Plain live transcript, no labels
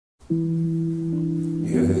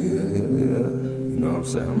You know what I'm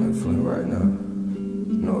saying? I'm in Flint right now.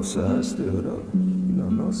 North side still though. You know,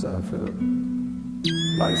 north side felt.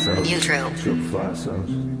 Lights out. Neutral. Triple fly songs.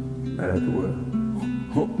 Mad at the world.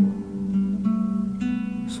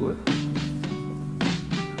 Sweat.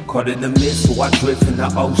 Caught in the mist, so I drift in the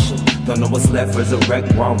ocean. Don't know what's left,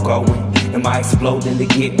 resurrect where I'm going. Am I exploding to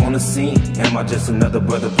get on the scene? Am I just another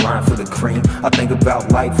brother blind for the cream? I think about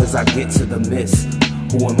life as I get to the mist.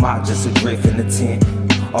 Who am I, just a drift in the tent?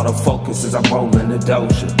 All the focus as I roll in the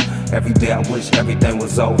doja. Every day I wish everything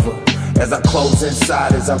was over. As I close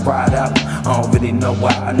inside, as I ride out, I don't really know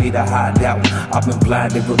why I need a hideout. I've been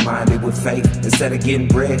blinded, reminded with faith. Instead of getting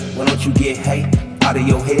bread, why don't you get hate? Out of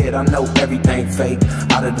your head, I know everything fake.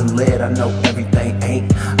 Out of the lead, I know everything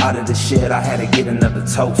ain't. Out of the shed, I had to get another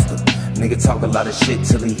toaster. Nigga talk a lot of shit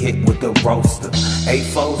till he hit with the roaster. 8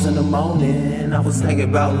 foes in the morning, I was thinking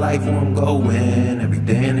about life where I'm going. Every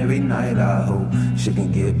day and every night I hope shit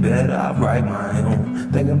can get better, I write my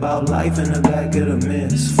own. Thinking about life in the back of the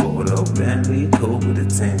mist. Photo Bentley, cool with a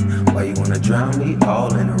 10. Why you wanna drown me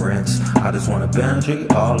all in the rinse? I just want a boundary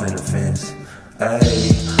all in the fence. Hey,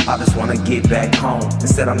 I just wanna get back home.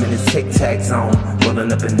 Instead I'm in this tic-tac zone,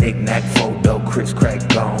 rolling up a knick-knack photo, criss-crack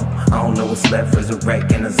gone. I don't know what's left,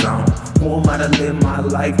 resurrect in the zone. Who am I to live my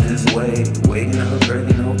life this way? Waking up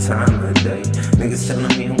early, no time of day. Niggas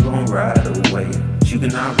telling me I'm gon' ride away, but you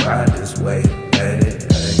cannot ride this way. Hey,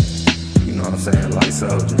 hey, you know what I'm saying? Like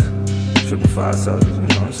Souljas, triple five Souljas, you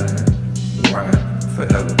know what I'm saying? Ride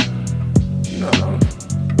forever, you know,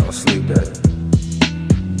 don't sleep that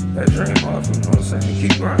dream off, you know what I'm saying?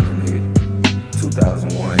 Keep grinding, nigga.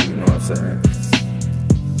 2001, you know what I'm saying?